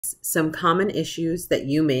Some common issues that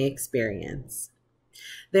you may experience.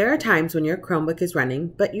 There are times when your Chromebook is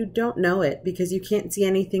running, but you don't know it because you can't see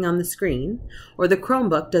anything on the screen, or the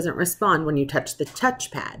Chromebook doesn't respond when you touch the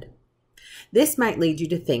touchpad. This might lead you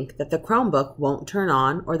to think that the Chromebook won't turn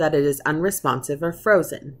on or that it is unresponsive or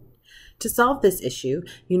frozen. To solve this issue,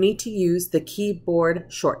 you need to use the keyboard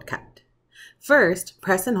shortcut. First,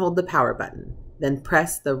 press and hold the power button. Then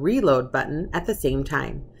press the reload button at the same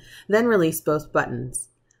time. Then release both buttons.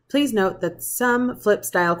 Please note that some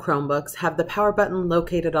flip-style Chromebooks have the power button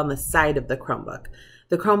located on the side of the Chromebook.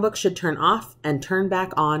 The Chromebook should turn off and turn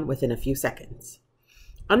back on within a few seconds.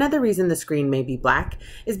 Another reason the screen may be black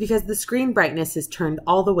is because the screen brightness is turned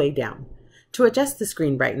all the way down. To adjust the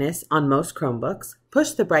screen brightness on most Chromebooks,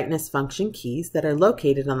 push the brightness function keys that are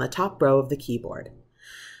located on the top row of the keyboard.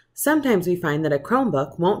 Sometimes we find that a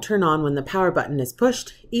Chromebook won't turn on when the power button is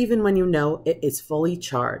pushed, even when you know it is fully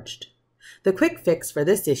charged. The quick fix for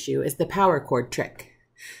this issue is the power cord trick.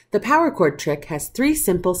 The power cord trick has 3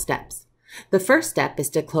 simple steps. The first step is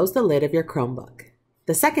to close the lid of your Chromebook.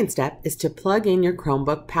 The second step is to plug in your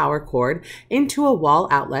Chromebook power cord into a wall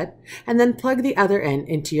outlet and then plug the other end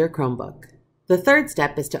into your Chromebook. The third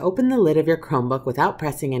step is to open the lid of your Chromebook without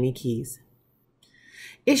pressing any keys.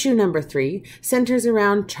 Issue number 3 centers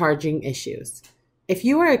around charging issues. If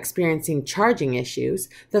you are experiencing charging issues,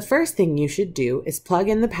 the first thing you should do is plug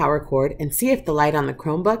in the power cord and see if the light on the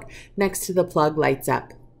Chromebook next to the plug lights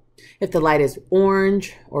up. If the light is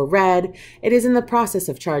orange or red, it is in the process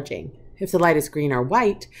of charging. If the light is green or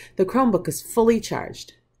white, the Chromebook is fully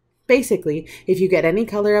charged. Basically, if you get any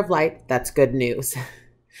color of light, that's good news.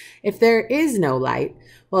 If there is no light,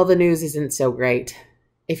 well, the news isn't so great.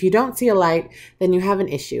 If you don't see a light, then you have an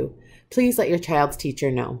issue. Please let your child's teacher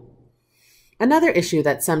know. Another issue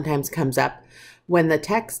that sometimes comes up when the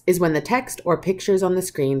text or pictures on the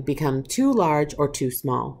screen become too large or too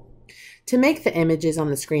small. To make the images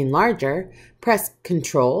on the screen larger, press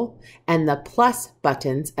Ctrl and the plus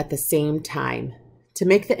buttons at the same time. To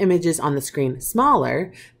make the images on the screen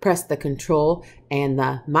smaller, press the Ctrl and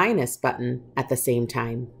the minus button at the same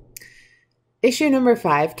time. Issue number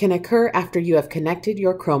 5 can occur after you have connected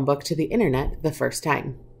your Chromebook to the internet the first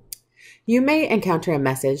time. You may encounter a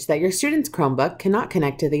message that your student's Chromebook cannot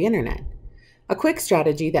connect to the internet. A quick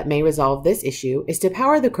strategy that may resolve this issue is to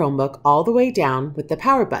power the Chromebook all the way down with the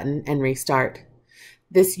power button and restart.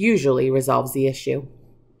 This usually resolves the issue.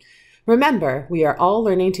 Remember, we are all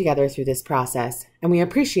learning together through this process, and we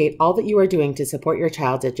appreciate all that you are doing to support your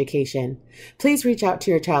child's education. Please reach out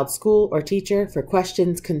to your child's school or teacher for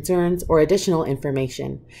questions, concerns, or additional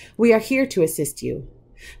information. We are here to assist you.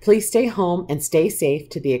 Please stay home and stay safe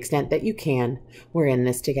to the extent that you can. We're in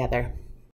this together.